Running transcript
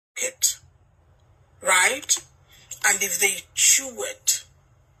soak it, right? And if they chew it,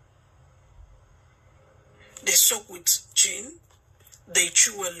 they soak with gin, they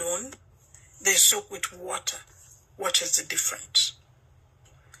chew alone, they soak with water. What is the difference?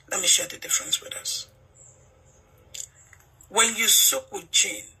 Let me share the difference with us. When you soak with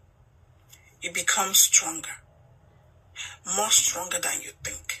gin, it becomes stronger, more stronger than you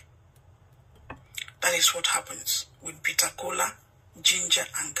think. That is what happens with bitter kola, ginger,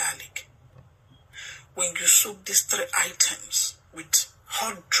 and garlic. When you soak these three items with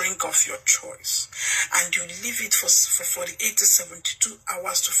hot drink of your choice and you leave it for 48 to 72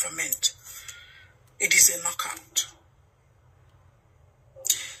 hours to ferment, it is a knockout.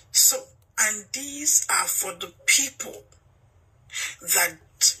 So, and these are for the people that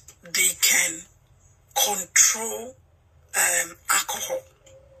they can control alcohol,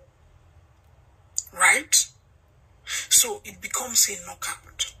 right? So it becomes a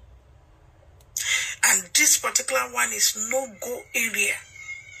knockout. And this particular one is no-go area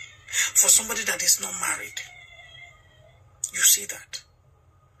for somebody that is not married. You see that?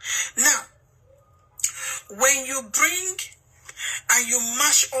 Now, when you bring and you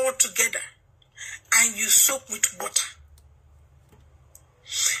mash all together and you soak with water,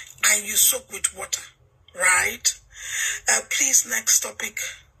 right? Please, next topic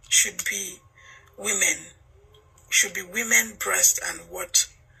should be women. Should be women breast and what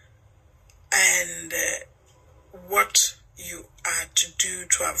you are to do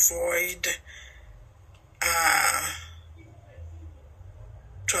to avoid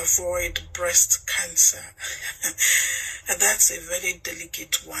breast cancer. That's a very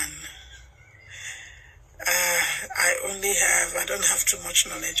delicate one. I don't have too much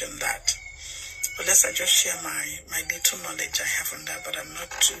knowledge on that. But let's just share my little knowledge I have on that, but I'm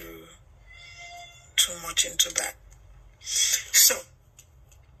not too much into that. So,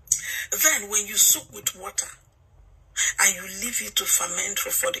 then when you soak with water and you leave it to ferment for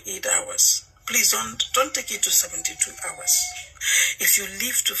 48 hours, please don't take it to 72 hours. If you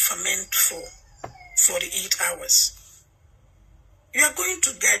leave to ferment for 48 hours, you are going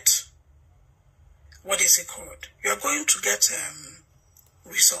to get, what is it called? You are going to get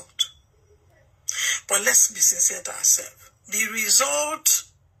result. But let's be sincere to ourselves. The result,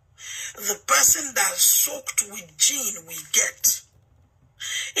 the person that soaked with gin will get.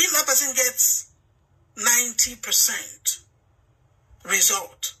 If that person gets 90%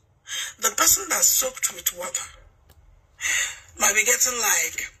 result, the person that soaked with water might be getting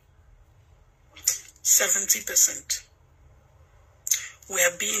like 70%.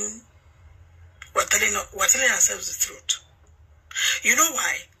 We're telling ourselves the truth. You know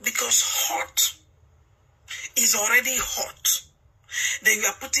why? Because hot is already hot. Then you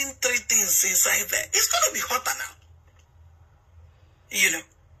are putting three things inside there. It's going to be hotter now. You know.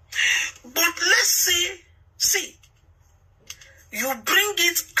 But let's see, you bring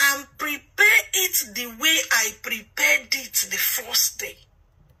it and prepare it the way I prepared it the first day.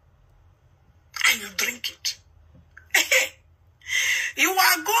 And you drink it. You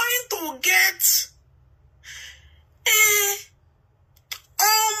are going to get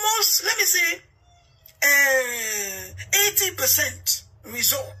almost, let me say, 80%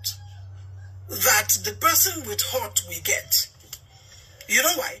 result that the person with hot will get. You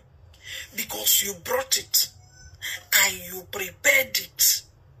know why? Because you brought it and you prepared it.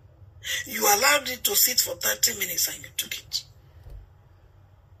 You allowed it to sit for 30 minutes and you took it.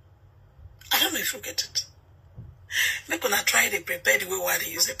 I don't know if you get it. I'm not going to try to prepare the way what I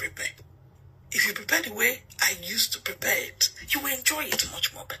used to prepare. If you prepare the way I used to prepare it, you will enjoy it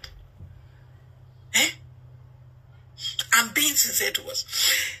much more better. I'm being sincere to us.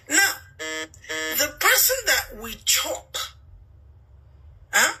 Now, the person that we chop,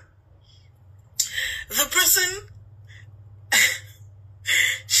 the person,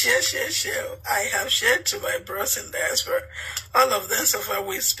 share. I have shared to my bros in diaspora. All of them so far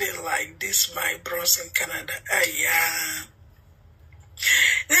we spin like this, my bros in Canada. Yeah.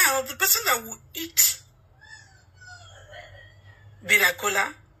 Now, the person that will eat bitter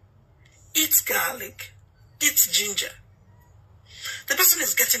kola, eats garlic, eats ginger, the person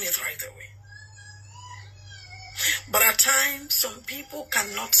is getting it right away. But at times, some people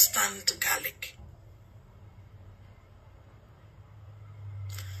cannot stand garlic.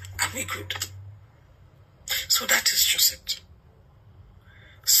 And we could. So that is just it.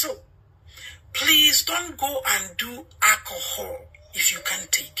 So, please don't go and do alcohol if you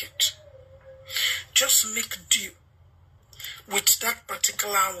can't take it. Just make do with that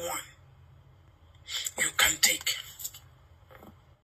particular one you can take.